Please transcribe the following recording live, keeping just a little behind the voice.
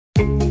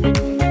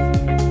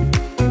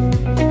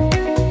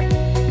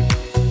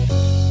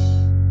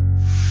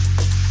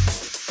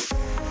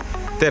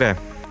Tere!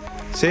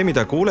 See,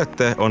 mida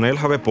kuulete, on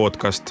LHV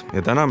podcast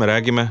ja täna me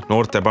räägime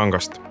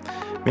Noortepangast.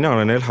 Mina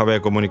olen LHV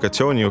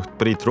kommunikatsioonijuht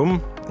Priit Rumm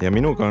ja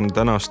minuga on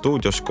täna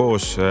stuudios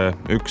koos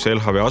üks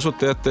LHV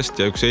asutajatest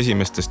ja üks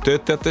esimestest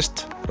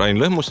töötajatest, Rain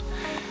Lõhmus,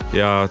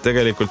 ja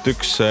tegelikult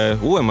üks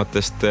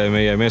uuematest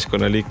meie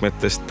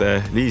meeskonnaliikmetest,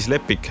 Liis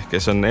Lepik,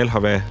 kes on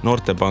LHV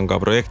Noortepanga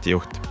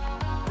projektijuht.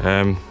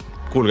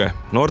 Kuulge,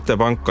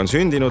 Noortepank on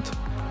sündinud.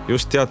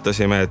 Just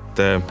teatasime, et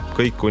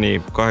kõik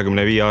kuni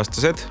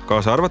 25-aastased,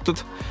 kaasa arvatud,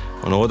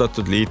 on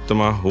oodatud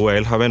liituma uue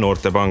LHV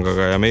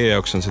Noortepangaga ja meie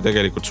jaoks on see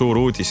tegelikult suur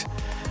uudis.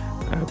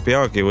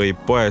 Peagi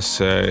võib poes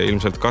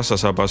ilmselt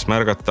kassasabas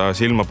märgata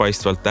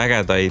silmapaistvalt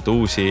ägedaid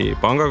uusi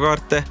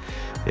pangakaarte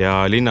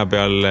ja linna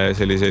peal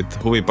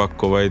selliseid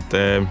huvipakkuvaid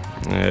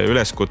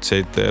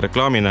üleskutseid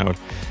reklaami näol.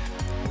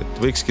 Et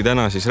võikski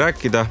täna siis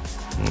rääkida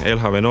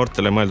LHV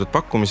noortele mõeldud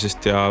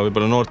pakkumisest ja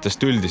võib-olla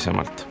noortest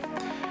üldisemalt.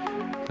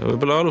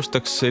 Võib-olla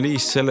alustaks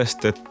Liis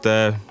sellest, et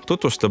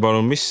tutvusta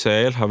palun, mis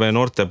see LHV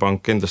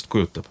Noortepank endast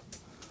kujutab?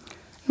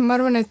 Ma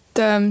arvan,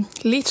 et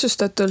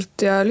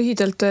lihtsustatult ja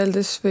lühidalt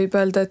öeldes võib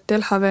öelda, et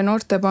LHV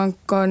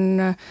Noortepank on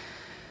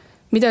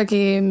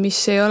midagi, mis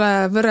ei ole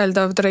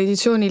võrreldav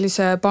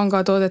traditsioonilise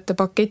pangatoodete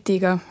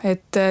paketiga.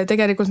 Et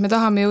tegelikult me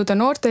tahame jõuda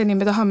noorteni,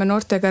 me tahame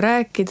noortega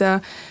rääkida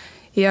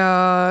ja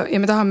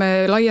me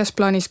tahame laias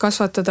plaanis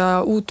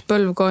kasvatada uut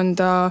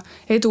põlvkonda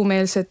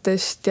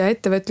edumeelsetest ja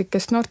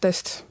ettevõtlikest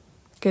noortest,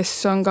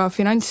 kes on ka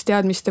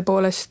finantsteadmiste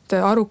poolest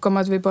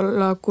arukamad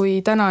võib-olla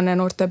kui tänane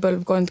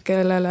noortepõlvkond,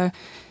 kellele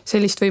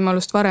sellist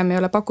võimalust varem ei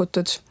ole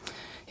pakutud.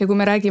 Ja kui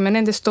me räägime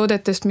nendest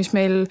toodetest, mis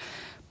meil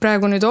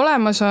praegu nüüd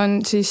olemas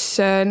on, siis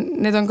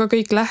need on ka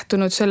kõik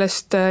lähtunud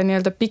sellest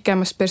nii-öelda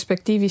pikemast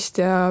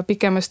perspektiivist ja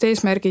pikemast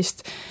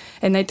eesmärgist,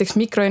 et näiteks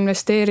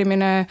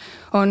mikroinvesteerimine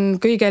on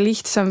kõige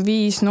lihtsam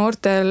viis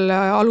noortel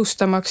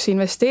alustamaks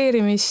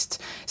investeerimist,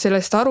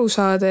 sellest aru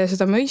saada ja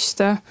seda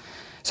mõista.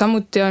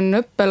 Samuti on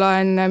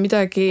õppelaen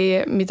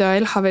midagi, mida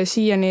LHV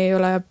siiani ei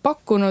ole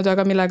pakkunud,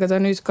 aga millega ta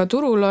nüüd ka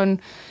turul on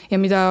ja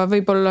mida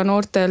võib-olla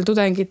noortel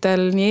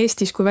tudengitel nii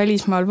Eestis kui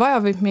välismaal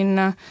vaja võib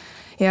minna.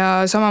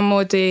 Ja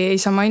samamoodi ei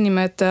saa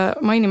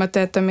mainimata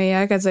jätta meie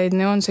ägedaid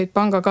neonseid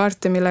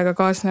pangakaarte, millega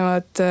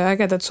kaasnevad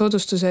ägedad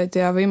soodustused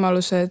ja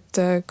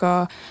võimalused ka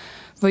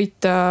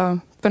võita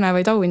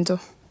põnevaid auhindu.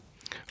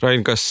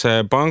 Rain, kas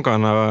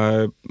pangana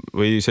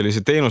või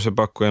sellise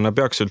teenusepakkujana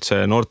peaks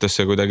üldse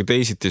noortesse kuidagi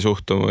teisiti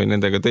suhtuma või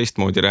nendega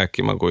teistmoodi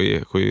rääkima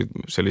kui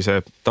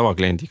sellise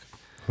tavakliendiga?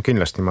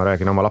 Kindlasti ma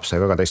räägin oma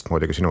lapsega ka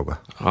teistmoodi kui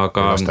sinuga.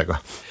 Aga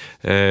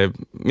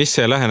mis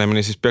see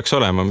lähenemine siis peaks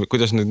olema?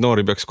 Kuidas neid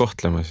noori peaks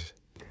kohtlema siis?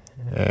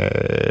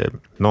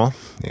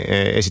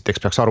 Esiteks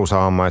peaks aru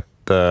saama,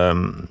 et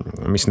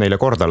mis neile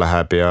korda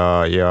läheb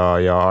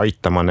ja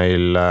aitama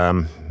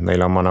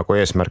neil oma nagu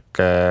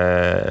eesmärke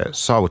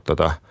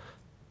saavutada.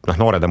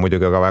 Noored on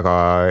muidugi ka väga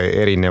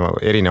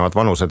erinevad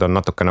vanused on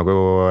natuke nagu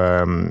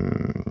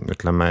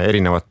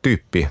erinevat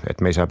tüüpi,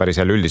 et me ei saa päris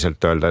jälle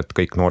üldiselt öelda, et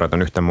kõik noored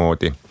on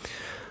ühtemoodi.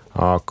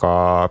 Aga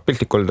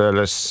piltlikult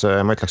öeldes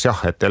ma ütleks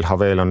jah, et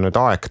LHV-l on nüüd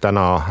aeg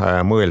täna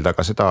mõelda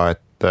ka seda,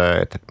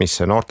 et mis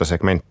see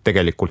noortesegment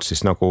tegelikult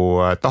siis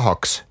nagu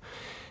tahaks.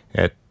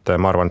 Et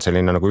ma arvan, et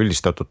selline nagu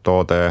üldistatud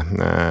toode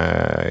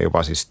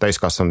juba siis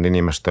täiskasvanud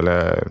inimestele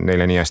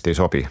neile nii hästi ei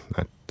sobi.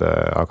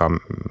 Aga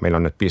meil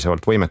on nüüd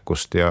piisavalt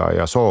võimekust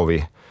ja soovi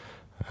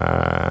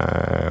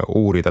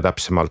uurida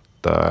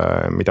täpsemalt,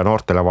 mida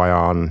noortele vaja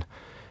on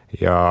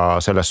ja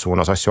selles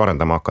suunas asju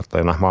arendama hakata.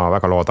 Ja ma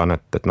väga loodan,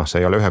 et see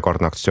ei ole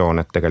ühekordne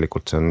aktsioon, et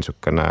tegelikult see on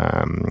niisugune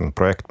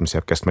projekt, mis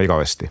jääb kestma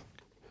igavesti.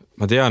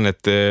 Ma tean,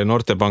 et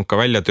Noortepanka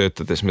välja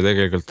töötades me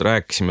tegelikult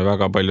rääkisime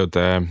väga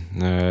paljude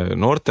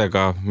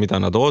noortega, mida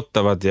nad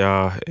ootavad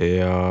ja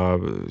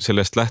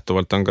sellest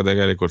lähtuvalt on ka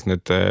tegelikult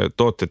need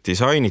tooted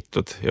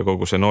disainitud ja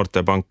kogu see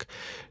Noortepank.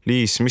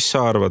 Liis, mis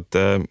sa arvad,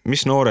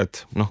 mis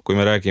noored, kui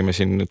me räägime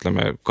siin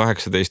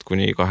 18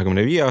 kuni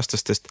 25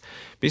 aastastest,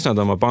 mis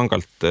nad oma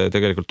pangalt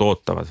tegelikult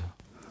ootavad?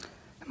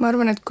 Ma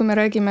arvan, et kui me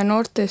räägime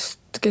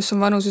noortest, kes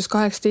on vanuses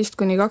 18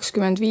 kuni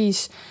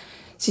 25,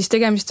 siis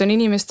tegemist on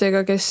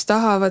inimestega, kes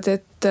tahavad,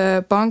 et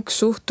pank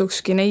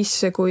suhtukski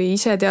neisse kui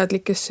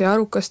iseteadlikesse ja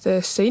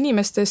arukastesse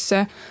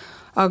inimestesse,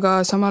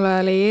 aga samal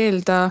ajal ei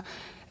eelda,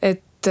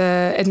 et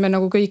me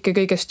nagu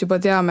kõigest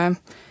juba teame.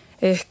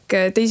 Ehk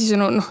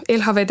teisisõnu,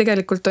 LHV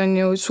tegelikult on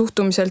ju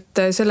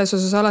suhtumiselt selles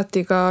osas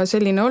alati ka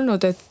selline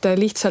olnud, et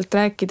lihtsalt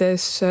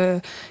rääkides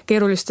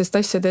keerulistest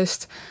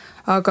asjadest,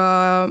 aga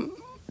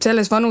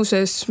selles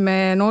vanuses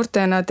me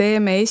noortena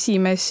teeme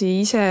esimesi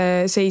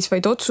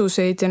iseseisvaid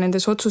otsuseid ja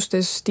nendes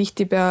otsustes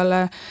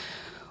tihtipeale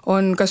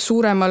on kas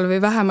suuremal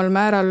või vähemal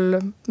määral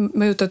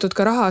mõjutatud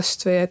ka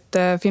rahast või et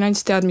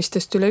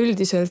finantsteadmistest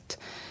üleüldiselt.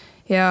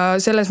 Ja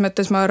selles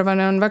mõttes ma arvan,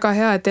 on väga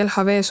hea, et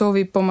LHV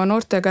soovib oma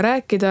noortega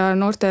rääkida,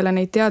 noortele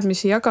neid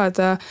teadmisi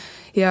jagada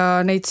ja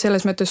neid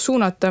selles mõttes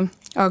suunata.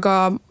 Aga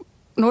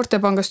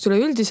Noortepangast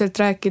üleüldiselt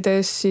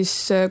rääkides, siis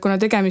kuna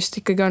tegemist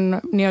ikkagi on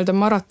nii-öelda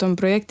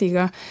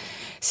maratonprojektiga,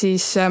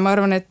 siis ma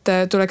arvan, et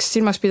tuleks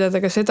silmas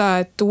pidada ka seda,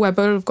 et uue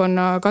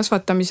põlvkonna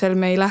kasvatamisel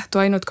me ei lähtu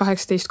ainult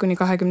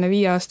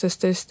 18–25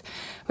 aastastest,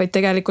 vaid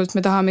tegelikult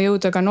me tahame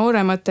jõuda ka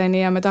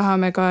nooremateni ja me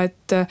tahame ka,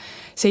 et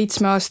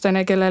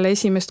 7-aastane, kellele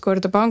esimest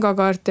korda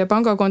pangakaart ja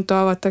pangakonto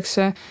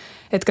avatakse,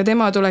 et ka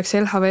tema tuleks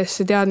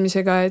LHV-sse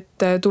teadmisega,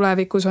 et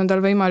tulevikus on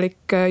tal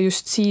võimalik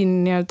just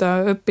siin nii-öelda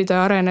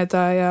õppida,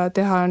 areneda ja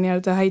teha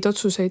nii-öelda häid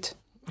otsuseid.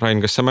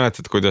 Rain, kas sa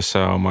mäletad, kuidas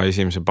sa oma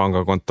esimese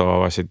pangakonto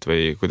avasid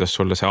või kuidas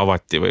sulle see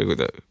avati või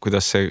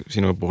kuidas see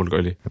sinu puhul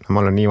oli?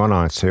 Ma olen nii vana,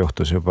 et see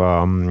juhtus juba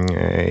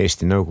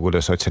Eesti Nõukogude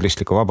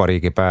Sotsialistliku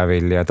Vabariigi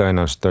päevil ja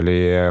tõenäoliselt oli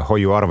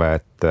hoiuarve,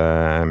 et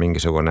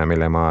mingisugune,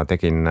 mille ma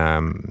tegin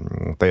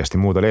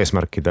täiesti muudel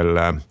eesmärkidel.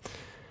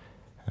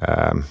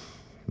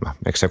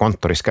 Eks see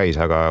kontoris käis,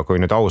 aga kui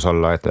nüüd aus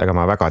olla, et ega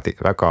ma väga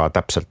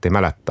täpselt ei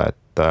mäleta,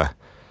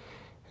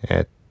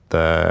 et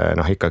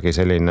ikkagi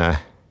selline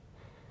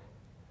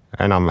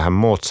enam-vähem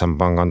moodsam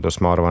pangandus,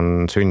 ma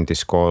arvan,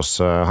 sündis koos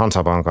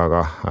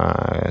Hansapangaga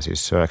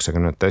siis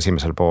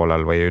 91.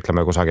 poolel või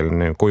ütleme kusagil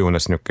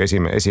kujunes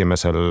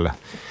esimesel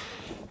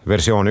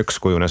versioon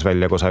 1 kujunes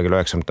välja kusagil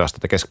 90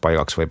 aastate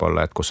keskpaigaks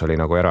võib-olla, et kus oli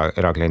nagu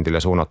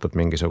erakliendile suunatud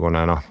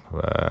mingisugune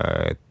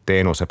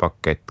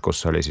teenusepakett,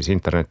 kus oli siis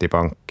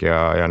internetipank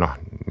ja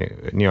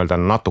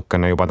nii-öelda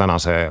natukene juba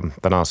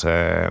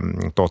tänase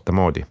toote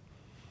moodi.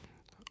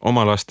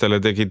 Oma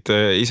lastele tegid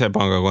ise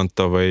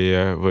pangakonto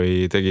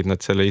või tegid nad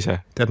selle ise?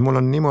 Tead, mul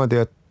on niimoodi,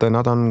 et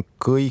nad on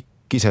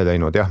kõik ise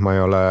teinud, jah, ma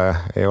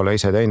ei ole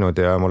ise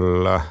teinud ja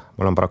mul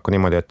on paraku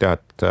niimoodi, et jah,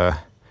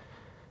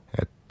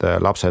 et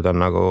lapsed on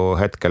nagu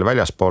hetkel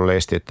väljaspool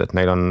Eestit, et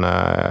neil on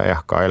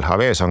jah, ka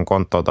LHV-s on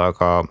kontod,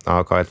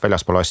 aga et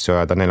väljaspool asju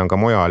ajada, neil on ka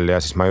mujal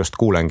ja siis ma just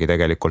kuulengi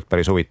tegelikult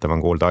päris huvitav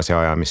on kuulda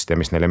asjaajamist ja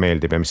mis neile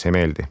meeldib ja mis ei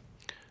meeldi.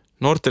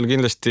 Noortel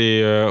kindlasti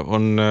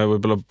on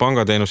võib-olla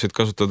pangateenuseid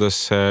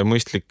kasutades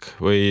mõistlik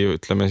või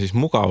ütleme siis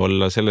mugav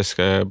olla selles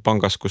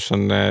pangas, kus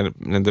on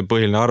nende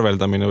põhiline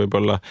arveldamine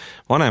võib-olla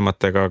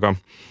vanematega, aga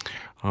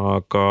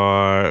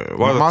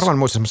ma arvan,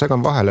 muuseas, ma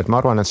segan vahel, et ma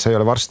arvan, et see ei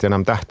ole varsti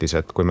enam tähtis,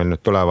 et kui meil nüüd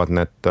tulevad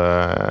need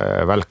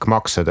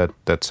välkmaksed,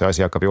 et see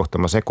asi hakkab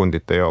juhtuma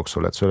sekundite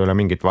jooksul, et sul ei ole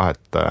mingit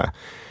vahet,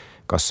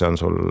 kas see on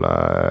sul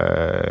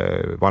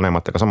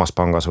vanematega samas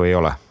pangas või ei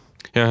ole.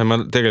 Jah, ma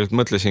tegelikult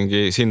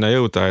mõtlesingi sinna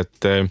jõuda,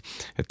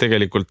 et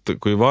tegelikult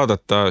kui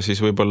vaadata, siis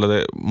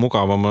võib-olla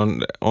mugavam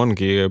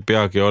ongi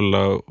peagi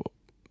olla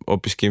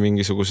hoopiski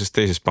mingisuguses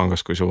teises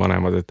pangas kui su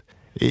vanemad.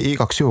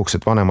 Igaks juhuks,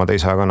 et vanemad ei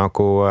saa ka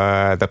nagu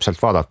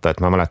täpselt vaadata, et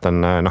ma mäletan,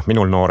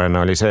 minul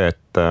noorena oli see,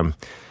 et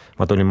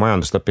ma tulin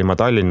majandust õppima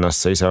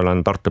Tallinnasse, ise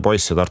olen Tartu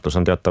poiss ja Tartus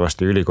on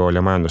teatavasti ülikool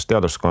ja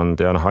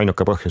majandusteaduskond ja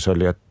ainuke põhjus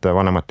oli, et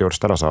vanemate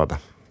juurest ära saada.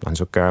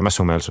 Niisuke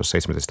mässumeelsus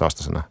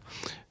 17-aastasena.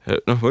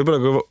 Võib-olla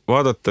kui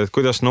vaadata, et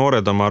kuidas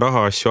noored oma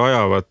rahaasju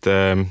ajavad,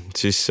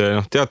 siis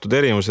teatud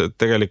erinevused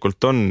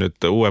tegelikult on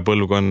nüüd uue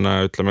põlvkonna,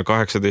 ütleme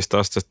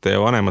 18-aastaste ja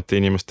vanemate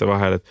inimeste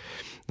vahel,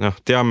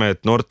 et teame,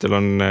 et noortel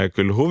on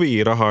küll huvi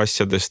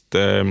rahaasjadest,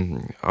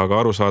 aga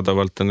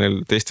arusaadavalt on neil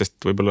teistest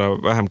võib-olla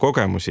vähem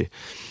kogemusi.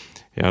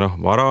 Ja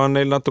vara on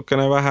neil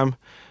natukene vähem,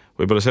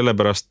 võib-olla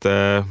sellepärast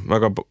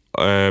väga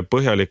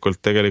põhjalikult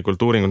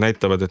tegelikult uuringud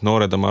näitavad, et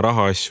noored oma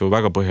rahaasju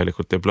väga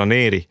põhjalikult ei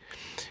planeeri.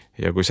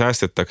 Ja kui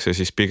säästetakse,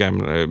 siis pigem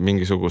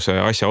mingisuguse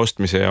asja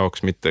ostmise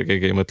jaoks, mitte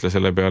keegi ei mõtle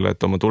selle peale,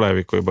 et oma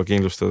tulevikku juba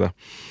kindlustada.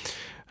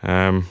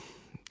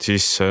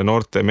 Siis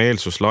noorte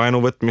meelsus laenu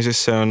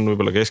võtmisesse on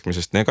võib-olla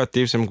keskmisest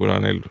negatiivsem, kuna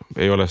neil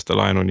ei ole seda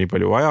laenu nii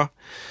palju vaja.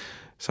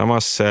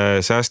 Samas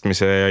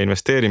säästmise ja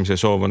investeerimise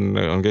soov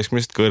on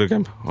keskmisest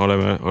kõrgem,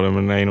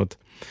 oleme näinud.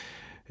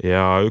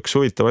 Ja üks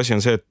huvitav asi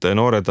on see, et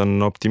noored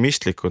on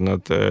optimistlikud,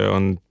 nad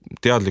on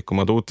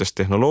teadlikumad uutest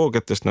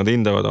tehnoloogiatest, nad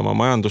hindavad oma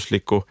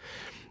majanduslikku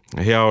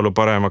heaolu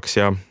paremaks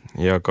ja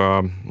ka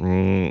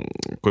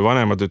kui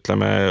vanemad,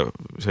 ütleme,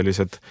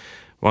 sellised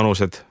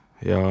vanused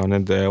ja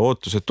nende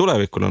ootused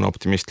tulevikul on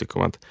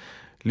optimistlikumad.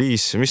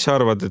 Liis, mis sa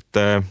arvad,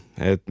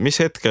 et mis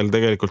hetkel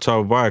tegelikult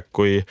saabub aeg,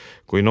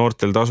 kui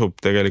noortel tasub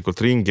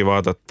tegelikult ringi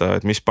vaadata,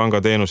 et mis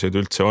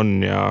pangateenuseid üldse on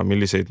ja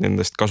milliseid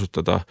nendest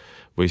kasutada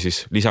või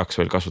siis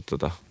lisaks veel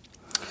kasutada?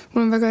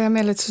 Mul on väga hea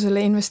meel, et sa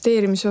selle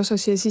investeerimise osa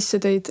siia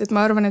sisse tõid, et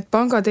ma arvan, et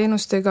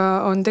pangateenustega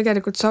on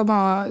tegelikult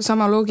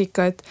sama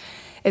loogika,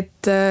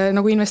 et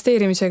nagu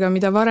investeerimisega,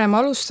 mida varem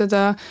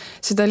alustada,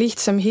 seda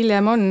lihtsam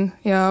hiljem on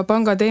ja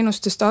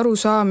pangateenustest aru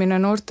saamine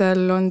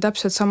noortel on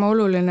täpselt sama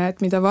oluline,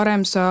 et mida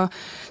varem sa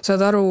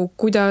saad aru,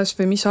 kuidas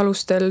või mis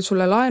alustel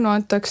sulle laenu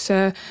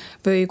antakse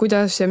või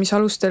kuidas ja mis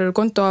alustel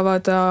konto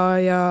avada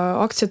ja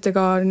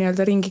aktsiatega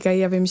nii-öelda ringi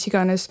käia või mis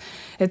iganes,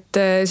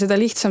 et seda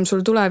lihtsam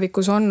sul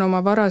tulevikus on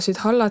oma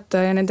varasid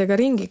hallata ja nendega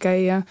ringi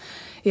käia.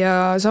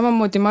 Ja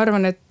samamoodi ma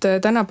arvan, et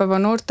tänapäeva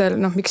noortel,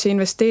 miks see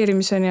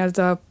investeerimise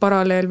nii-öelda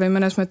paralleel või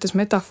mõnes mõttes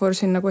metafoor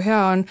siin nagu hea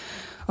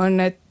on,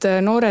 et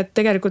noored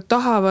tegelikult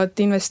tahavad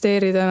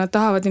investeerida, nad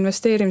tahavad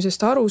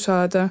investeerimisest aru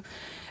saada.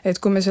 Et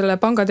kui me selle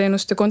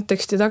pangateenuste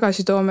konteksti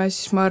tagasi toome,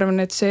 siis ma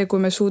arvan, et see,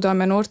 kui me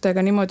suudame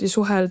noortega niimoodi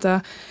suhelda,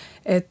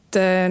 et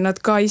nad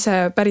ka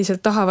ise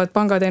päriselt tahavad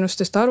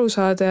pangateenustest aru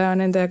saada ja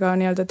nendega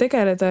nii-öelda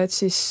tegeleda, et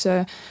siis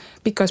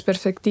pikas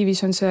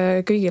perspektiivis on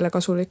see kõigile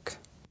kasulik.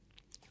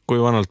 Kui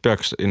vanalt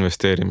peaks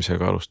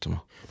investeerimisega alustama?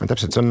 No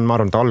täpselt, see on, ma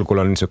arvan, et algul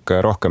on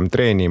niisugune rohkem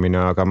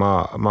treenimine, aga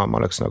ma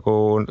oleks nagu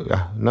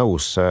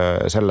nõus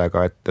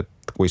sellega,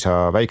 et kui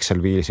sa väiksel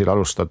viisil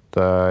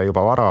alustad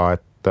juba vara,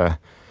 et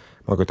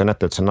ma kujutan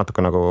ette, et see on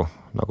natuke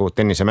nagu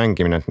tennise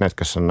mängimine, et need,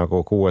 kes on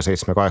nagu 6,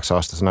 7, 8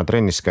 aastasena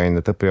trennis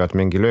käinud, et õpivad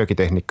mingi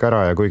löögitehnika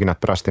ära ja kuigi nad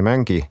pärast ei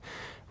mängi,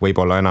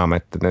 võib-olla enam,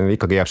 et neil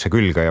ikkagi jääb see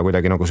külge ja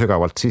kuidagi nagu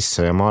sügavalt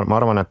sisse ja ma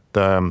arvan, et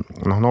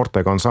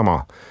noortega on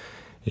sama.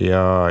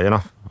 Ja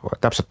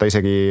täpselt ta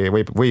isegi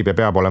võib ja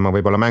peab olema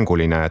võib-olla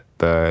mänguline,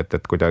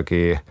 et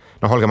kuidagi,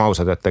 olgem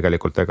ausad, et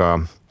tegelikult ega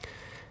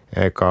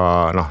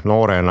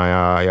noorena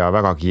ja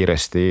väga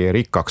kiiresti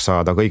rikkaks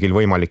saada kõigil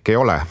võimalik ei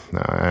ole.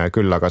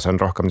 Küll aga see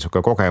on rohkem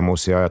niisugune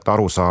kogemus ja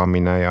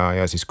arusaamine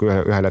ja siis kui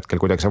ühel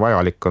hetkel kuidagi see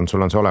vajalik on,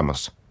 sul on see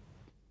olemas.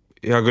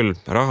 Ja küll,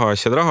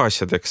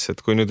 rahaasjadeks,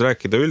 et kui nüüd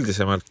rääkida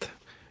üldisemalt,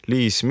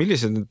 Liis,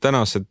 millised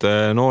tänased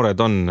noored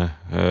on,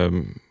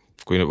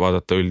 kui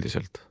vaadata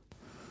üldiselt?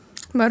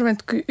 Ma arvan,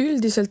 et kui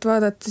üldiselt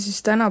vaadata,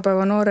 siis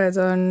tänapäeva noored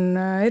on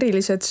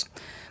erilised.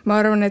 Ma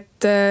arvan,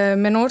 et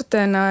me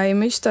noortena ei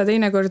mõista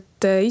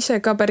teinekord ise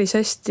ka päris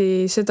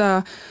hästi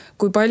seda,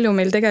 kui palju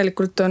meil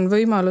tegelikult on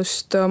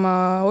võimalust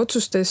oma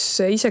otsustes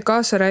ise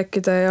kaasa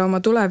rääkida ja oma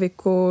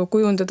tulevikku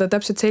kujundada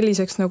täpselt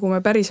selliseks, nagu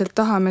me päriselt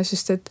tahame,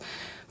 sest et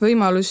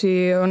võimalusi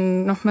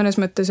on mõnes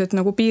mõttes, et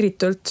nagu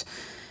piiritult.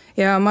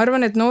 Ja ma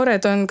arvan, et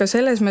noored on ka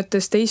selles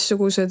mõttes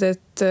teistsugused,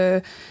 et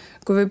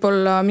kui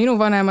võib-olla minu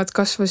vanemad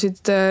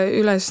kasvasid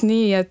üles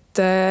nii,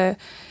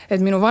 et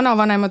minu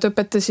vanavanemad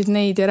õpetasid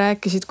neid ja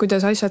rääkisid,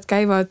 kuidas asjad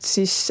käivad,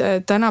 siis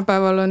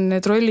tänapäeval on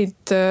need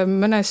rollid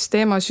mõnes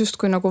teemas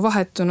justkui nagu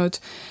vahetunud.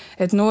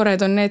 Et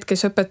noored on need,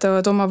 kes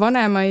õpetavad oma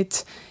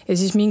vanemaid ja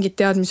siis mingid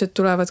teadmised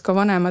tulevad ka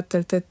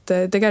vanematelt, et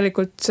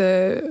tegelikult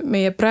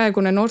meie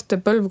praegune noorte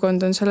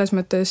põlvkond on selles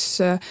mõttes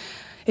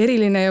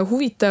eriline ja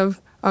huvitav,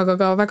 aga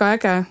ka väga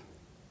äge.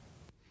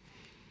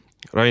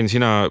 Rain,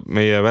 sina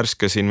meie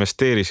värskes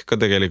investeeris ka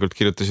tegelikult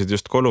kirjutasid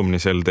just kolumni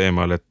sel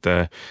teemal, et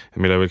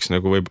mille võiks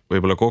nagu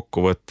võib-olla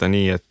kokku võtta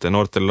nii, et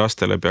noortele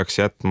lastele peaks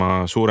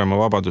jätma suurema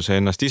vabaduse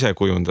ennast ise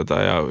kujundada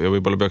ja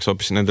võib-olla peaks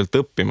hoopis nendelt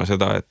õppima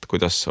seda, et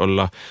kuidas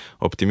olla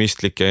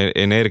optimistlik ja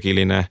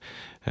energiline.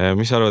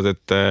 Mis sa arvad,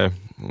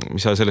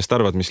 mis sa sellest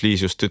arvad, mis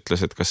Liis just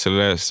ütles, et kas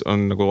selles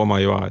on nagu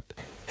oma iva,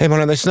 et Ei, ma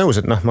olen täitsa nõus,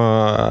 et ma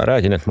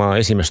räägin, et ma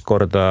esimest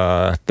korda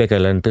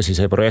tegelen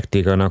tõsise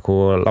projektiga nagu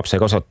lapse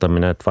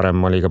kasvatamine, et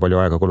varem ma liiga palju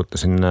aega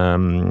kulutasin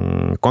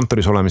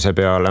kontoris olemise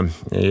peale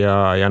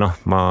ja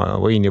ma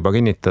võin juba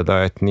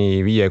kinnitada, et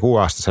nii 5-6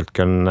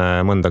 aastaseltki on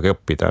mõndagi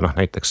õppida,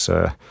 näiteks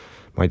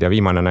ma ei tea,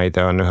 viimane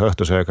näide on ühe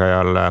õhtusööga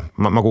ajal,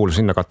 ma kuulun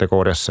sinna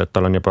kategooriasse, et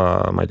tal on juba,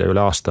 ma ei tea,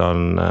 üle aasta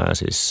on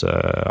siis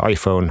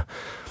iPhone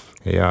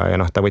ja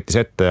ta võttis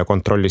ette ja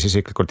kontrollis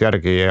isiklikult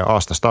järgi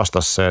aastast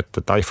aastasse, et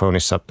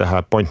iPhone'is saab teha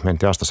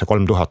appointmenti aastasse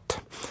 3000.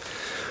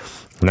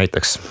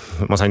 Näiteks,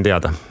 ma sain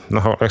teada.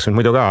 Oleks nüüd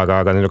muidu ka,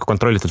 aga nüüd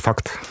kontrollitud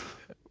fakt.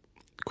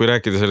 Kui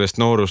rääkida sellest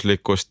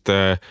nooruslikust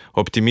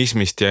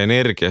optimismist ja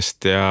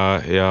energiast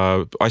ja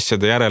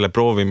asjade järele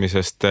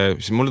proovimisest,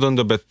 siis mulle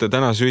tundub, et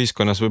tänases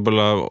ühiskonnas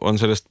võib-olla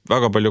on sellest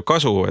väga palju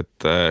kasu,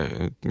 et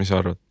mis sa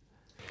arvad?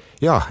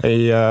 Jaa,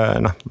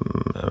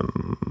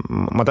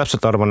 ma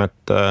täpselt arvan,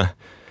 et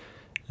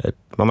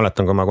ma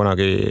mäletan, kui ma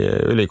kunagi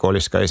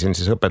ülikoolis käisin,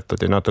 siis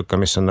õpetati natuke,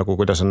 mis on nagu,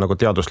 kuidas on nagu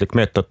teaduslik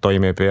meetod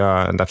toimib ja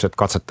täpselt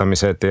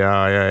katsetamised ja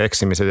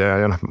eksimised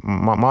ja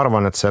ma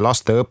arvan, et see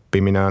laste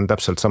õppimine on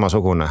täpselt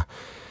samasugune.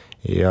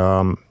 Ja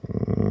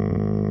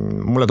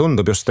mulle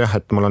tundub just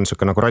et mul on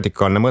niisugune nagu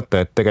radikaalne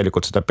mõte, et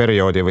tegelikult seda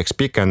perioodi võiks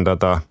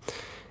pikendada,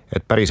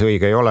 et päris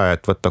õige ei ole,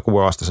 et võtta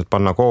 6-aastaselt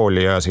panna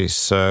kooli ja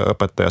siis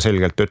õpetaja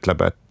selgelt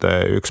ütleb, et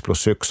 1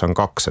 + 1 on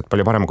 2, et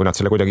palju parem, kui nad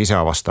selle kuidagi ise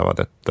avastavad,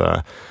 et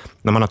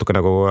ma natuke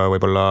nagu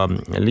võib-olla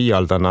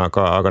liialdan,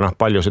 aga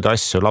paljusid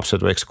asju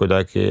lapsed võiks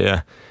kuidagi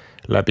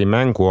läbi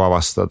mängu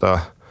avastada,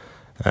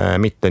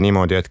 mitte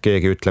niimoodi, et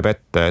keegi ütleb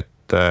ette, et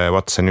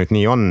vaat see nüüd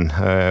nii on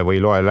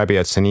või loe läbi,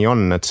 et see nii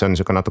on, et see on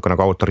niisugune natuke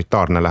nagu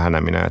autoritaarne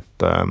lähenemine,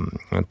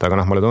 et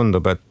aga mulle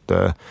tundub, et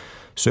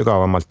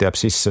sügavamalt jääb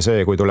sisse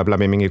see, kui tuleb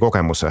läbi mingi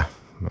kogemuse.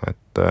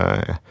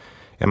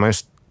 Ja ma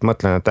just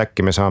mõtlen, et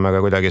äkki me saame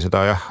ka kuidagi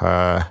seda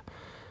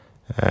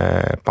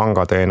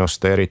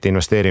pangateenuste, eriti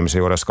investeerimise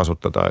juures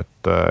kasutada,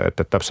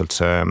 et täpselt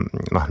see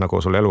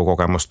nagu sul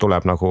elukogemus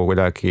tuleb nagu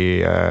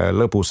kuidagi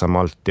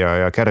lõbusamalt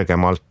ja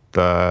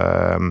kergemalt,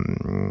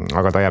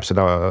 aga ta jääb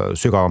seda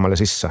sügavamale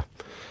sisse.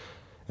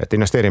 Et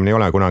investeerimine ei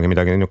ole kunagi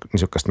midagi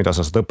niisugust, mida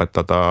sa saad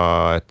õpetada,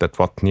 et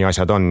vaat nii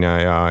asjad on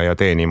ja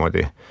tee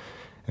niimoodi.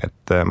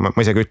 Et ma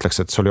isegi ütleks,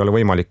 et sul ei ole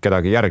võimalik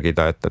kedagi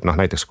järgida, et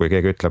näiteks kui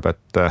keegi ütleb,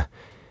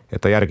 et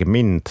ta järgib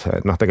mind,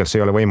 et tegelikult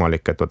see ei ole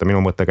võimalik, et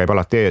minu mõte käib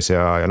alati ees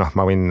ja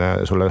ma võin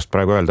sulle just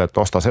praegu öelda,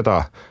 et osta seda,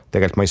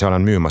 tegelikult ma ise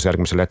olen müümas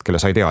järgmisel hetkel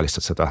ja sa ei tea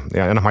lihtsalt seda.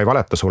 Ja ma ei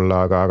valeta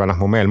sulle, aga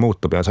mu meel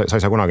muutub ja sa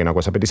ei saa kunagi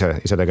nagu, sa pead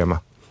ise tegema.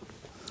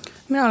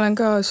 Mina olen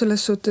ka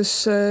selles suhtes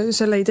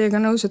selle ideega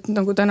nõus, et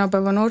nagu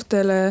tänapäeva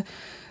noortele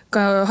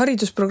ka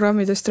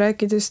haridusprogrammidest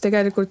rääkides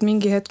tegelikult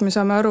mingi hetk me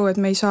saame aru, et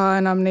me ei saa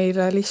enam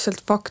neile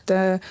lihtsalt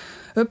fakte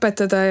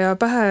õpetada ja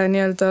pähe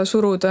nii-öelda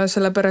suruda,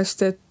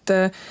 sellepärast et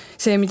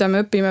see, mida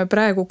me õpime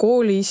praegu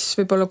koolis,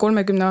 võib-olla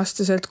 30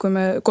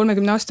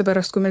 aasta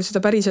pärast, kui meil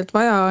seda päriselt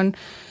vaja on,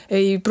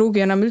 ei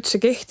pruugi enam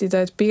üldse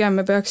kehtida, et pigem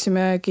me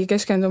peaksimegi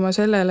keskenduma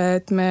sellele,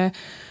 et me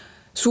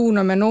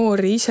suuname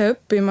noori ise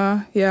õppima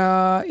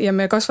ja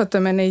me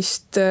kasvatame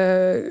neist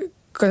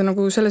ka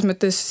nagu selles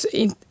mõttes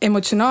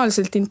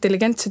emotsionaalselt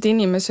intelligentsed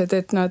inimesed,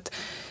 et nad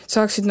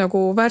saaksid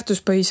nagu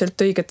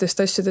väärtuspõhiselt õigetest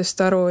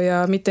asjadest aru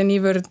ja mitte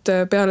niivõrd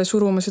peale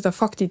suruma seda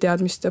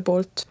faktiteadmiste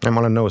poolt. Ja ma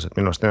olen nõus, et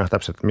minu arust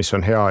täpselt, mis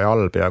on hea ja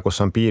halb ja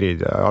kus on piirid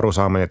ja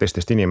arusaamine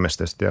teistest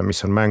inimestest ja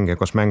mis on mäng ja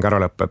kus mäng ära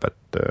lõpeb,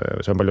 et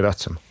see on palju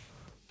tähtsam.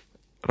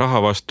 Raha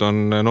vastu on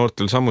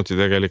noortel samuti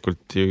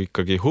tegelikult ju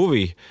ikkagi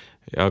huvi,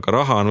 aga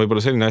raha on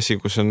võib-olla selline asi,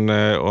 kus on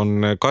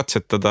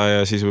katsetada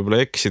ja siis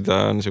võib-olla eksida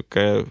on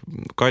siuke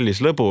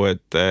kallis lõbu,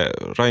 et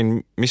Rain,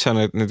 mis sa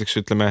näiteks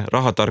ütleme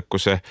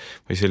rahatarkuse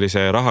või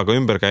sellise rahaga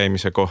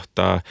ümberkäimise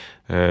kohta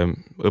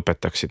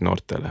õpetaksid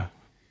noortele?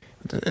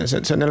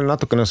 See on jälle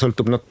natukene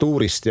sõltub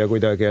natuurist ja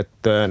kuidagi,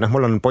 et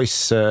mul on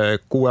poiss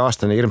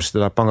 6-aastane hirmsasti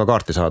tahab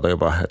pangakaarti saada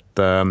juba, et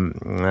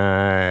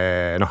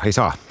ei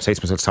saa,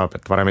 7 saab,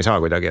 et varem ei saa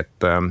kuidagi,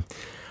 et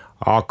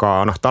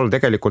aga tal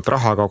tegelikult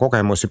rahaga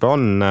kogemus juba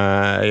on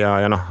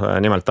ja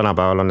nimelt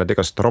tänapäeval on need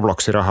igast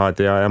Robloxi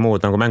rahad ja muud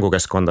nagu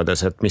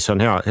mängukeskkondades, et mis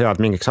on head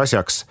mingiks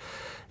asjaks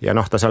ja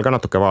ta seal ka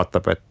natuke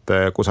vaatab, et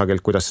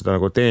kusagilt, kuidas seda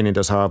nagu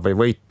teenida saab või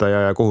võita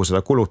ja kuhu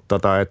seda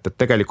kulutada, et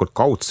tegelikult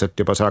kaudselt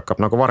juba see hakkab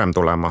nagu varem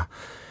tulema.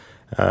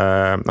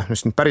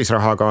 Mis nüüd päris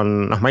rahaga on,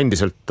 ma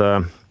endiselt,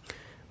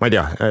 ma ei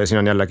tea, siin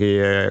on jällegi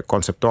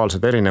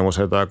kontseptuaalsed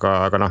erinevused,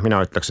 aga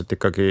mina ütleks, et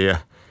ikkagi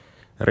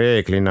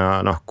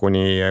reeglina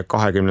kuni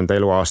 20.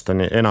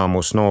 eluaastani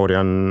enamus noori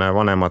on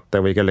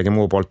vanemate või kellegi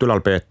muu poolt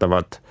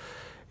ülalpeetavad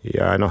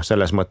ja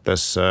selles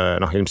mõttes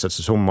ilmselt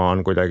see summa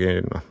on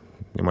kuidagi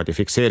niimoodi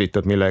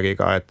fikseeritud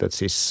millegiga, et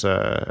siis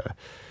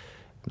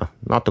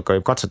natuke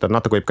võib katsetada,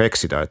 natuke võib ka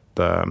eksida,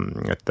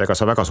 et ega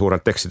sa väga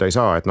suurelt eksida ei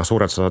saa, et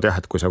suurelt sa saad jah,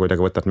 et kui sa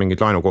kuidagi võtad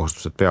mingid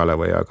laenukohustused peale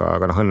või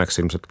aga õnneks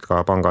ilmselt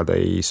ka pangad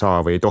ei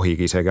saa või ei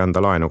tohigi isegi anda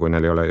laenu, kui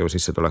neil ei ole ju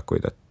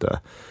sissetulekuid, et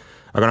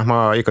aga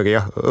ma ikkagi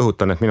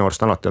õhutan, et minu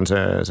arust alati on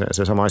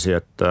see sama asi,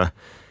 et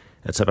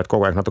sa pead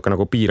kogu aeg natuke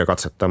nagu piire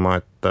katsetama,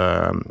 et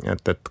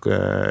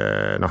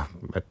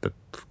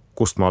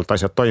kust maalt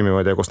asjad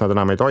toimivad ja kust nad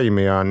enam ei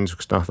toimi ja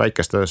niisugust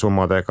väikeste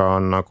summadega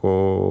on nagu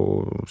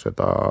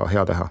seda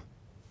hea teha.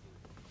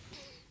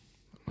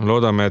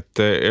 Loodame, et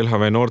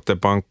LHV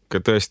Noortepank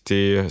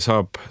tõesti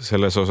saab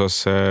selles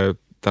osas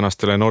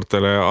tänastele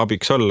noortele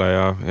abiks olla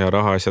ja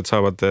rahaasjad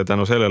saavad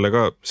tänu sellele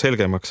ka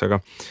selgemaks, aga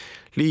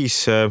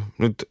Liis,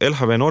 nüüd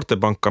LHV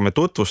Noortepanka me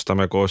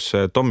tutvustame koos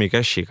Tommy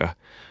Cashiga.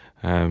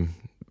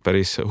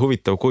 Päris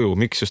huvitav kuju,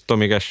 miks just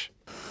Tommy Cash?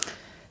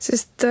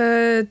 Sest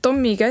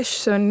Tommy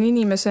Cash on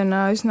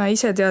inimesena üsna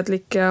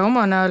iseteadlik ja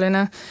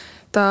omanäoline.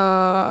 Ta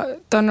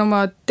on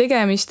oma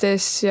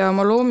tegemistes ja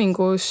oma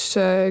loomingus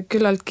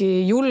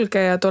küllaltki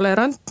julge ja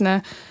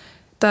tolerantne.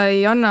 Ta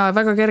ei anna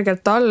väga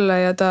kergelt alla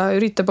ja ta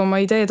üritab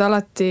oma ideed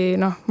alati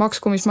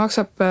maksku, mis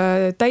maksab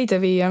täide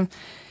viia.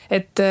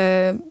 Et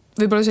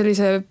võib-olla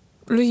sellise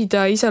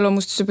lühida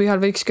iseloomustuse põhjal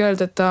võikski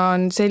öelda, et ta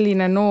on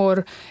selline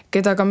noor,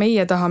 keda ka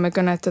meie tahame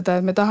kõnetada,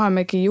 et me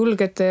tahamegi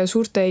julgete ja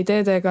suurte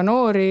ideedega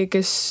noori,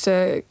 kes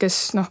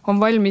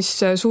on valmis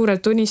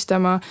suurelt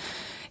unistama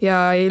ja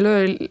ei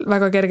löö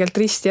väga kergelt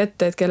risti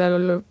ette, et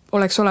kellel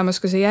oleks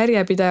olemas ka see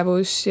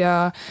järjepidevus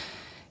ja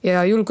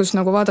julgus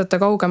nagu vaadata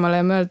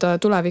kaugemale ja mõelda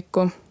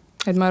tulevikku.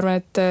 Et ma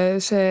arvan, et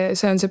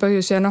see on see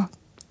põhjus ja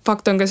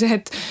fakt on ka see,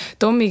 et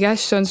Tommy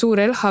Cash on suur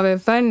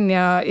LHV fänn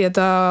ja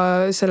ta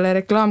selle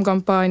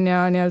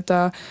reklaamkampaania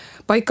nii-öelda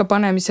paika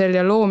panemisel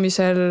ja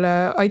loomisel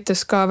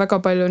aitas ka väga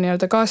palju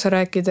nii-öelda kaasa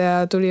rääkida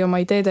ja tuli oma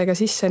ideedega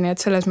sisse, nii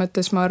et selles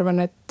mõttes ma arvan,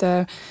 et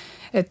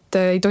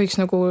ei tohiks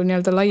nagu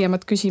nii-öelda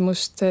laiemat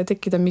küsimust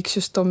tekkida, miks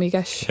just Tommy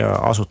Cash.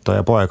 Ja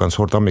asutaja poeg on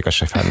suur Tommy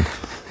Cashi fänn.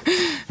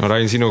 No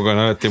Rain, sinuga on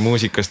alati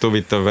muusikast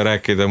huvitav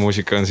rääkida,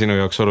 muusika on sinu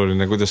jaoks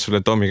oluline. Kuidas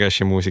sulle Tommy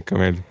Cashi muusika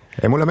meeldib?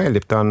 Mulle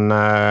meeldib, ta on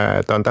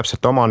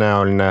täpselt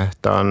omanäoline,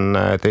 ta on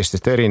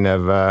teistest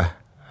erinev,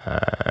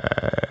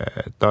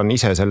 ta on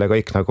ise selle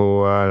kõik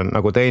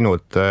nagu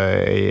teinud,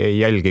 ei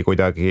jälgi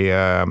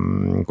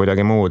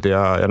kuidagi muud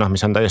ja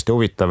mis on täiesti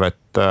huvitav,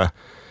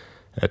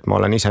 et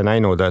ma olen ise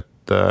näinud, et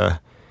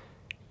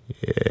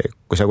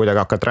kui sa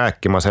kuidagi hakkad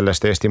rääkima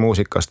sellest Eesti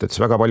muusikast, et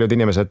siis väga paljud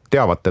inimesed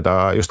teavad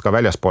teda just ka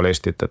väljaspool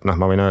Eestit, et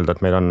ma võin öelda,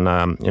 et meil on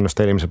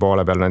investeerimise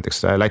poole peal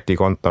näiteks Läti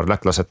kontor,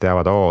 lätlased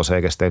teavad see,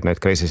 kes teeb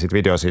neid crazysid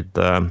videosid.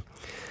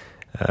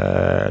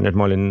 Nüüd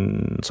ma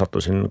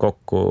sattusin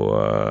kokku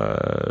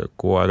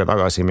 6 aega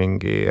tagasi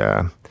mingi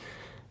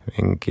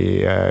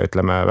mingi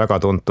ütleme väga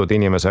tuntud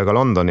inimesega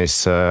Londonis,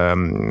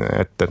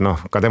 et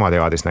noh, ka tema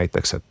teadis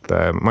näiteks, et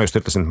ma just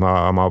ütlesin, et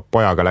ma oma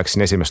pojaga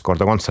läksin esimest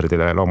korda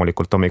kontserdile,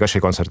 loomulikult Tommy Cashi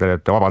kontserdile,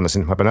 et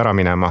vabandasin, et ma pean ära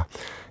minema.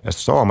 Ja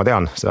siis ma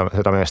tean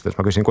seda meest, et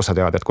ma küsin, kus sa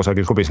tead, et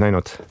kusagil klubis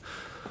näinud.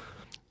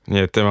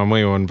 Nii et tema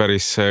mõju on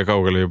päris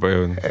kaugele juba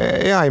jõudnud.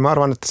 Ja ma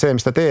arvan, et see,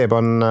 mis ta teeb,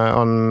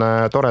 on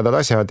toredad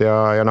asjad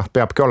ja noh,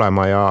 peabki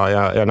olema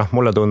ja noh,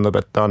 mulle tundub,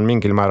 et ta on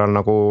mingil määral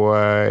nagu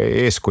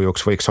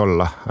eeskujuks võiks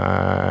olla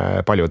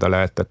paljudele,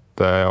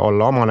 et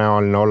olla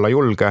omanäoline, olla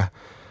julge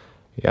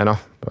ja noh,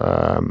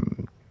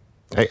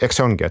 eks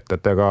see ongi,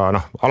 et ega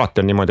noh,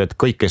 alati on niimoodi, et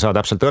kõik ei saa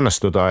täpselt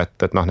õnnestuda,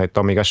 et noh, neid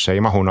Tommy Cash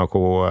ei mahu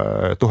nagu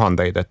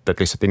tuhandeid, et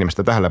lihtsalt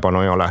inimeste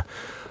tähelepanu ei ole.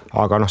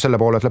 Aga noh, selle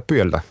poole tuleb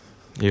püüelda.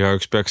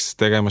 Igaüks peaks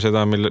tegema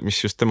seda,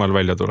 mis just temal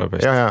välja tuleb.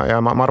 Ja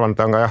ma arvan, et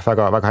ta on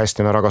ka väga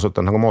hästi ära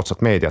kasutanud nagu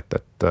moodsat meediat,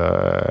 et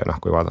noh,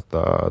 kui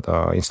vaadata ta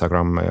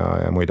Instagram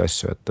ja muid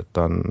asju, et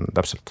ta on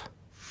täpselt.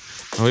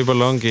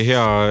 Võib-olla ongi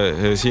hea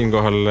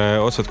siinkohal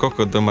otsad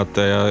kokku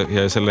tõmmata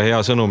ja selle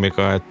hea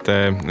sõnumiga, et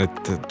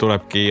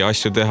tulebki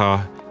asju teha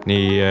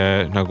nii,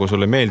 nagu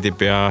sulle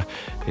meeldib ja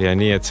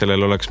nii, et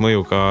sellel oleks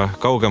mõju ka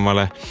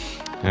kaugemale.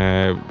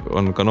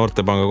 On ka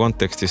Noortepanga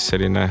kontekstis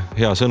selline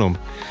hea sõnum.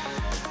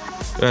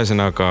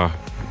 Ühesõnaga,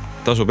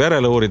 tasub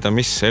järele uurida,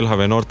 mis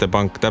LHV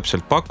Noortepank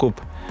täpselt pakub.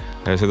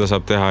 Seda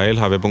saab teha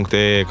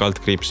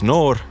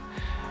lhv.ee/noor.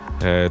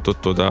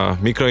 Tutvuda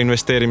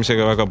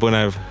mikroinvesteerimisega, väga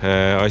põnev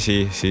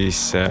asi, siis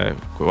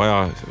kui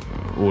vaja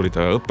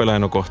uurida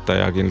õppelaenu kohta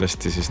ja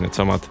kindlasti siis need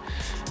samad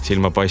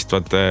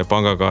silmapaistvad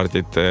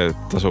pangakaardid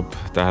tasub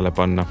tähele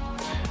panna.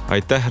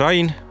 Aitäh,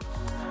 Rain,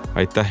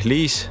 aitäh,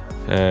 Liis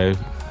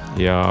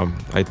ja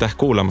aitäh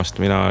kuulamast.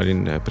 Mina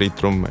olin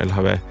Priit Rumm,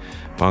 LHV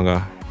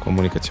Panga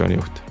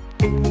kommunikatsioonijuht.